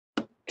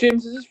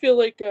James, does this feel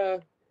like,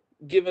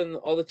 given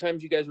all the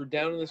times you guys were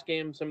down in this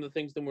game, some of the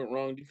things that went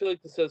wrong, do you feel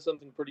like this says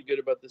something pretty good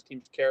about this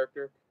team's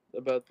character,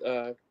 about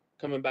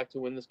coming back to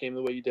win this game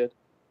the way you did?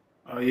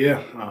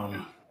 Yeah,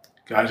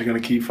 guys are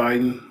going to keep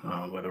fighting,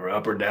 whether we're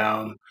up or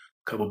down.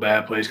 A couple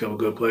bad plays, couple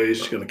good plays.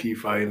 Just going to keep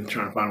fighting,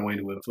 trying to find a way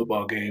to win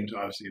football games.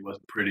 Obviously, it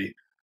wasn't pretty.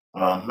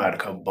 I had a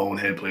couple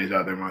bonehead plays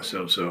out there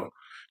myself, so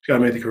just got to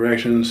make the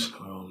corrections.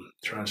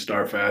 Trying to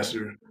start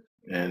faster,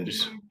 and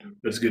just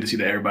it's good to see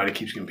that everybody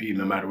keeps competing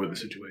no matter what the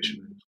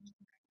situation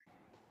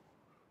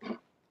is.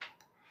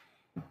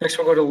 Next,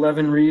 we'll go to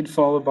Levin Reed,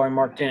 followed by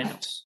Mark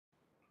Daniels.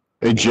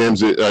 Hey,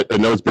 James, I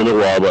know it's been a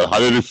while, but how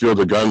did it feel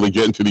to finally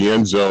get into the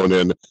end zone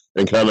and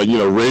kind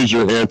of, raise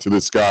your hand to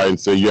the sky and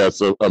say,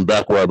 yes, I'm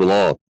back where I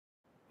belong?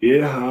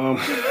 Yeah,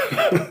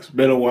 it's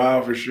been a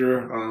while for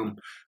sure.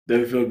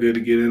 Definitely feel good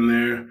to get in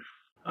there,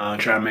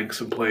 try to make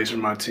some plays for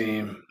my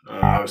team.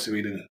 Obviously,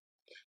 it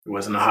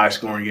wasn't a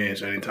high-scoring game,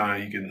 so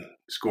anytime you can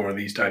score in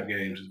these type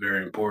games is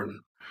very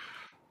important.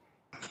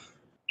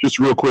 Just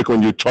real quick,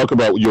 when you talk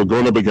about you're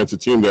going up against a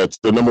team that's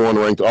the number one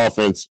ranked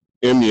offense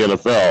in the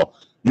NFL,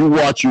 you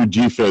watch your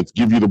defense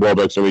give you the ball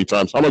back so many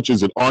times. How much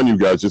is it on you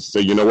guys just to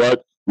say, you know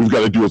what, we've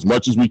got to do as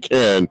much as we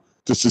can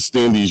to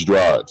sustain these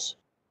drives?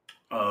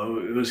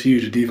 It was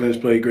huge. The defense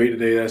played great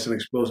today. That's an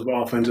explosive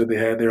offense that they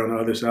had there on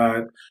the other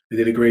side. They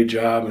did a great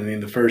job. I mean,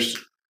 the first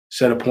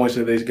set of points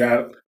that they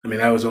got, I mean,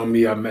 that was on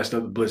me. I messed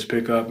up the blitz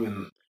pickup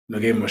and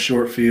gave them a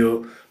short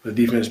field. The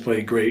defense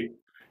played great,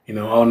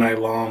 all night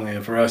long.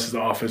 And for us as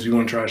the offense, we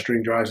want to try to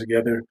string drives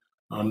together.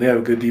 They have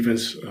a good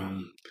defense.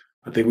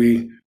 I think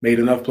we made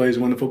enough plays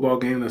to win the football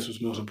game. That's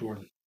what's most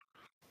important.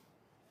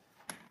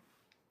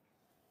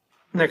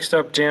 Next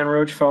up, Dan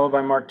Roach, followed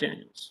by Mark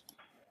Daniels.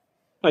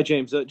 Hi,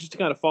 James. Just to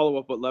kind of follow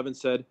up what Levin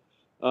said,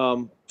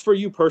 for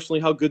you personally,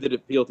 how good did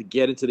it feel to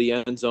get into the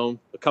end zone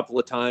a couple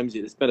of times?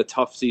 It's been a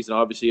tough season,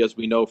 obviously, as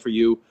we know for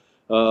you,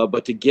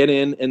 but to get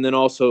in and then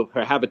also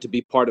have it to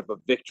be part of a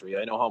victory.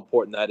 I know how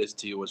important that is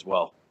to you as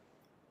well.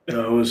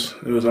 It was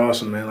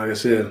awesome, man. Like I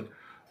said,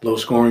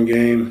 low-scoring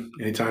game.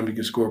 Anytime you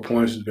can score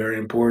points is very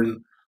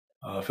important.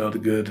 Felt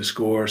good to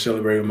score,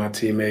 celebrate with my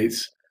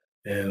teammates,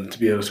 and to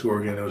be able to score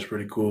again, that was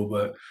pretty cool.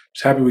 But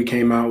just happy we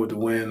came out with the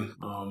win.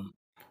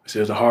 It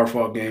was a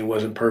hard-fought game,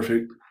 wasn't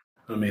perfect.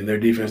 I mean, their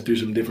defense threw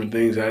some different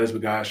things at us,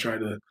 but guys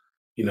tried to,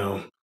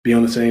 be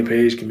on the same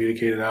page,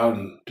 communicate it out,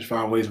 and just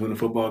find ways to win the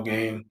football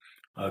game.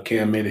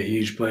 Cam made a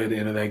huge play at the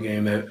end of that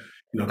game that,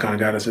 kind of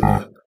got us in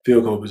the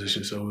field goal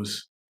position. So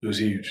it was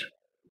huge.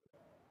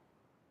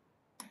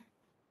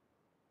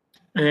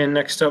 And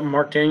next up,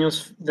 Mark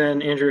Daniels,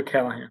 then Andrew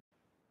Callahan.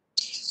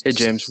 Hey,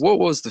 James, what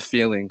was the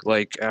feeling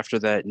like after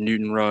that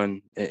Newton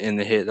run in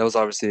the hit? That was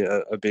obviously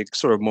a big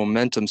sort of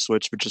momentum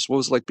switch, but just what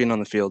was it like being on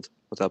the field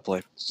with that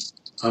play?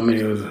 I mean,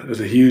 it was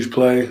a huge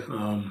play.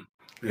 Like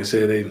I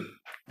said, they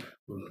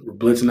were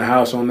blitzing the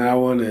house on that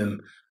one,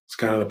 and it's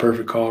kind of the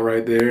perfect call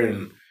right there.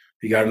 And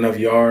he got enough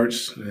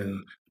yards,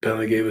 and the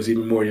penalty gave us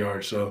even more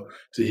yards. So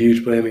it's a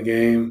huge play in the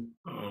game.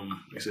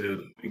 Like I said,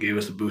 it gave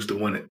us the boost to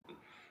win it.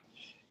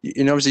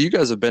 Obviously, you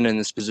guys have been in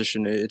this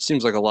position. It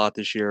seems like a lot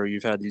this year.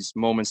 You've had these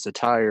moments to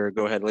tie or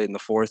go ahead late in the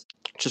fourth.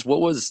 Just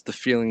what was the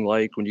feeling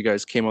like when you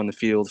guys came on the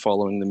field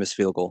following the missed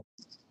field goal?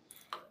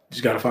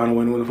 Just got to find a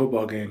way to win the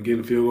football game. Get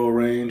in field goal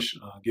range.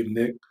 Give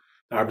Nick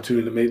the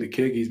opportunity to make the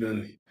kick. He's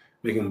been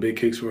making big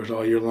kicks for us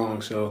all year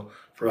long. So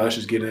for us,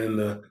 just getting in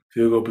the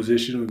field goal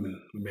position,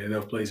 we made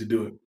enough plays to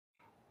do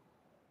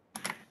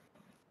it.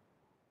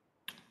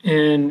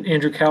 And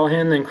Andrew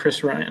Callahan, then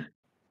Chris Ryan.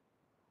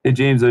 Hey,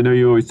 James, I know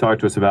you always talk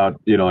to us about,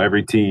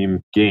 every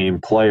team,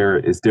 game, player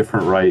is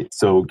different, right?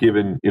 So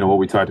given, what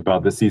we talked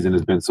about, this season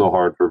has been so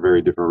hard for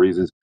very different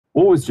reasons.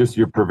 What was just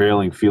your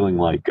prevailing feeling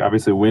like?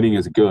 Obviously, winning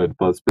is good,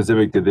 but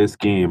specific to this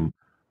game,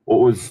 what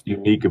was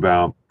unique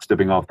about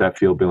stepping off that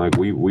field, being like,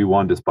 we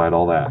won despite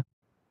all that?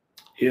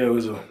 Yeah, it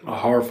was a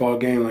hard-fought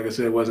game. Like I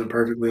said, it wasn't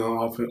perfect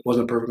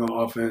on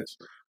offense.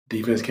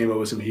 Defense came up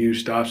with some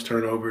huge stops,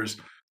 turnovers.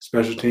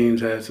 Special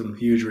teams had some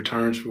huge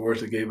returns for us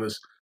that gave us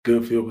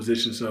good field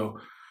position. So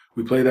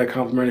we played that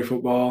complementary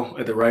football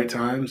at the right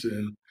times,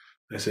 and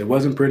like I said, it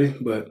wasn't pretty,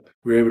 but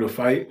we were able to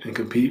fight and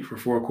compete for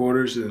 4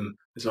 quarters, and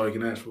that's all you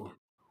can ask for.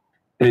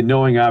 And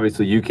knowing,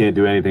 obviously, you can't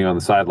do anything on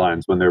the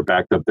sidelines when they're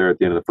backed up there at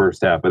the end of the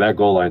first half, but that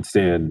goal line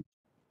stand,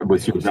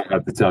 which you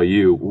have to tell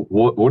you,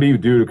 what do you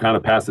do to kind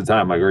of pass the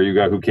time? Like, are you a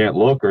guy who can't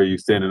look? Are you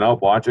standing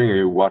up watching? Are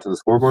you watching the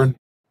scoreboard?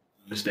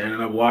 Just standing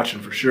up watching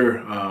for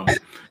sure.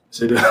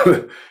 So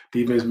the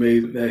defense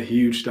made that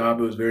huge stop.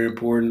 It was very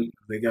important.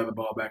 They got the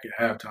ball back at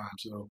halftime,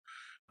 so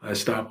that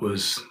stop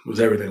was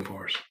everything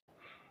for us.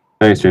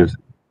 Thanks, James.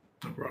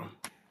 No problem.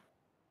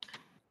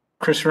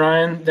 Chris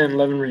Ryan, then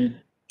Levin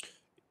Reed.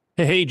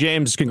 Hey,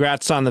 James,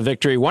 congrats on the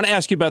victory. Want to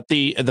ask you about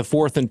the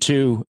 4th and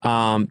 2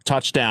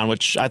 touchdown,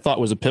 which I thought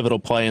was a pivotal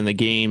play in the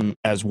game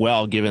as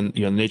well, given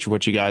the nature of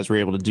what you guys were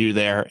able to do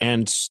there.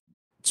 And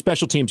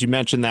special teams, you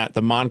mentioned that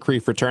the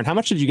Moncrief return. How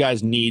much did you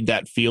guys need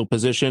that field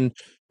position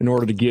in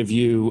order to give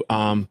you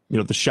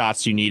the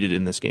shots you needed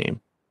in this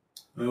game?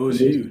 It was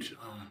huge.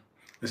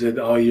 I said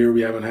all year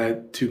we haven't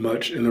had too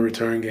much in the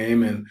return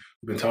game, and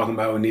we've been talking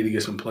about we need to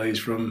get some plays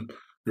from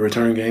the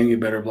return game, get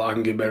better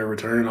blocking, get better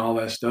return, all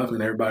that stuff.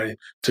 And everybody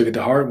took it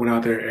to heart, went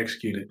out there and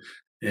executed.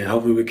 And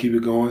hopefully we keep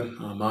it going.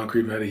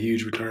 Moncrief had a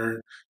huge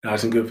return, got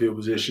us in good field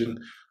position.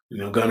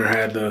 Gunner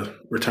had the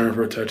return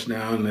for a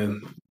touchdown, and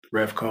then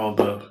ref called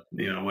the,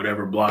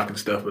 whatever block and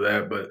stuff for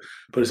that, but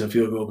put us in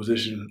field goal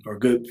position or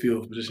good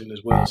field position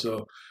as well.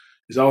 So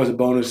it's always a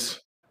bonus,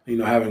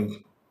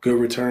 having good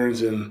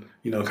returns and,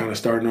 kind of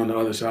starting on the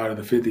other side of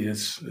the 50.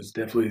 It's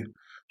definitely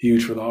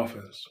huge for the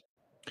offense.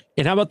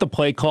 And how about the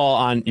play call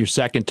on your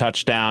second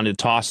touchdown to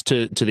toss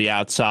to the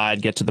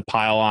outside, get to the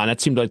pylon?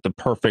 That seemed like the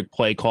perfect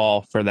play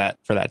call for that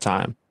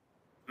time.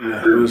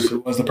 Yeah,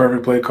 it was the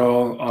perfect play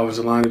call.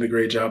 Offensive line did a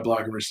great job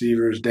blocking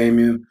receivers,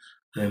 Damian,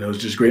 and it was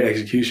just great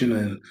execution.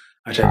 And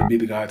I tried to beat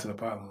the guy to the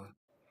pylon.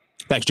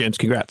 Thanks, James.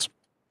 Congrats.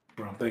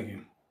 Bro, thank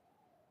you.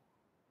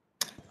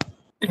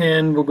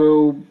 And we'll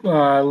go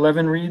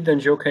Levin Reed, then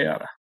Joe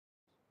Kayada.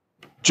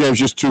 James,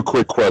 just two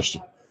quick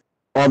questions.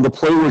 On the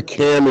play where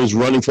Cam is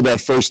running for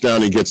that first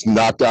down, he gets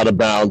knocked out of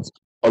bounds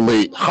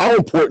late. How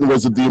important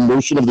was it the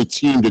emotion of the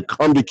team to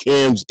come to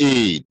Cam's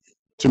aid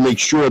to make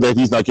sure that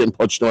he's not getting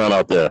punched around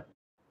out there?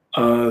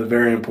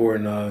 Very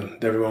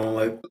important. Everyone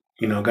let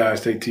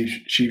guys take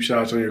cheap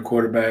shots on your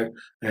quarterback,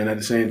 and at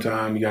the same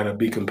time, you got to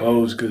be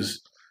composed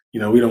because we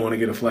don't want to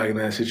get a flag in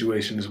that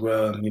situation as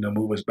well, and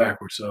move us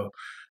backwards. So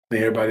I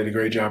think everybody did a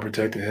great job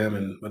protecting him,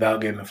 and without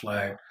getting a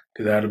flag,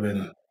 because that would have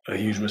been a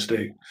huge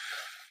mistake.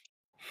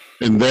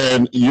 And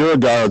then you're a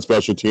guy on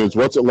special teams.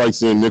 What's it like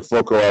seeing Nick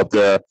Foco out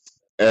there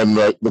and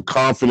the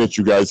confidence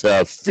you guys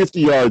have? 50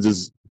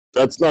 yards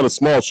that's not a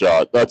small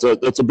shot. That's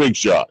a big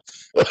shot.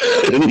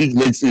 And he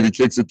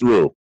kicks it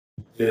through.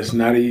 It's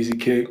not an easy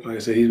kick. Like I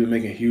said, he's been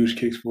making huge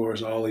kicks for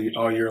us all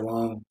year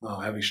long.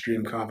 I have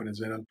extreme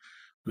confidence in him.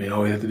 I mean,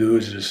 all we have to do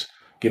is just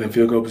get in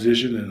field goal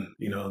position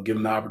and, give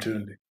him the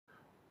opportunity.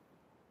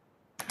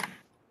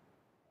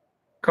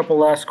 Couple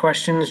last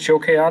questions. Joe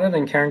Kayada,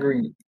 then Karen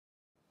Green.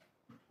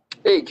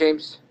 Hey,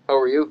 James. How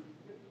are you?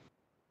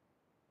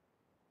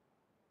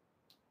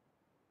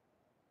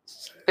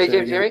 Hey,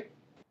 James, hear me?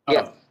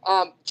 Yeah.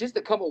 Just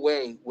to come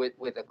away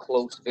with a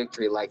close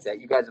victory like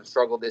that, you guys have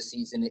struggled this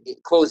season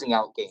closing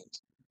out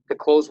games. To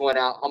close one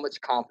out, how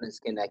much confidence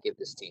can that give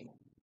this team?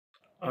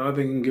 I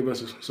think it can give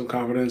us some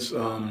confidence.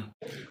 Like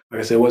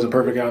I said, it wasn't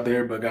perfect out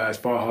there, but guys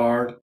fought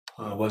hard.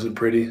 It wasn't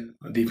pretty.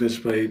 Defense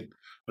played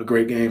a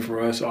great game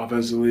for us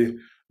offensively.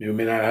 We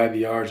may not have had the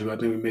yards, but I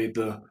think we made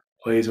the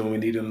plays when we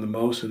needed them the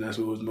most, and that's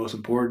what was most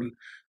important.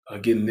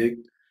 Getting Nick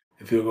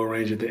in field goal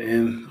range at the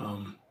end.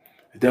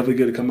 It's definitely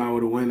good to come out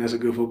with a win. That's a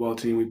good football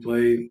team we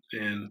played,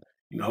 and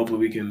hopefully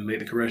we can make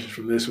the corrections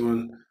from this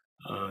one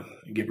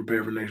and get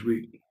prepared for next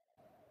week.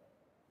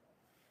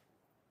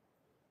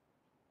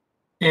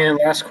 And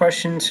last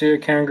question to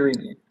Karen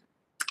Green.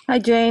 Hi,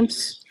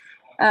 James.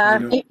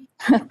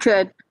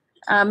 Good.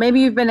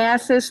 Maybe you've been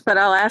asked this, but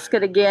I'll ask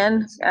it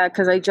again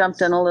because I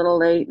jumped in a little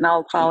late, and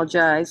I'll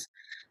apologize.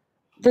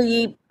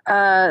 The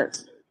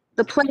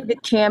play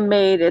that Cam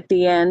made at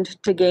the end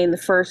to gain the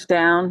first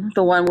down,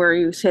 the one where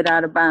he was hit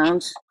out of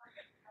bounds,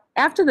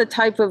 after the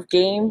type of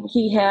game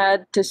he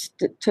had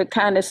to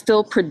kind of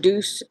still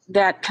produce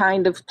that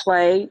kind of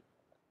play,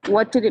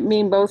 what did it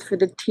mean both for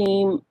the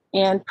team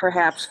and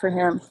perhaps for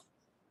him?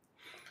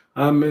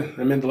 It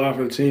meant a lot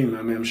for the team.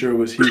 I mean, I'm sure it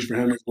was huge for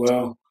him as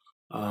well.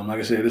 Like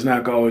I said, it's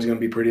not always going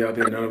to be pretty out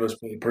there. None of us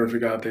played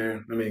perfect out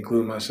there. I mean,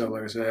 including myself.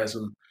 Like I said, I had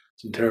some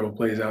terrible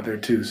plays out there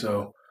too.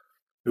 So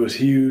it was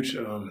huge.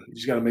 You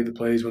just got to make the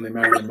plays when they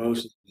matter the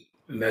most.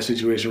 In that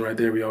situation right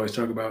there, we always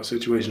talk about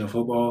situational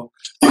football.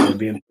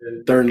 Being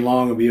third and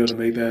long and be able to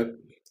make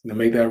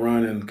that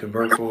run and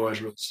convert for us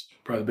was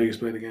probably the biggest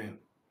play of the game.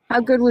 How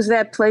good was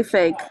that play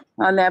fake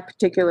on that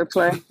particular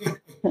play?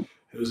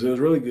 It was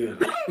really good.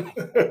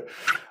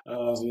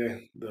 Yeah,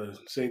 the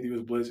safety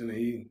was blitzing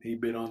and he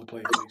bit on the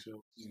play fake.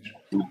 So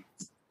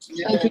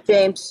Thank you,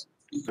 James.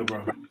 no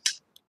problem.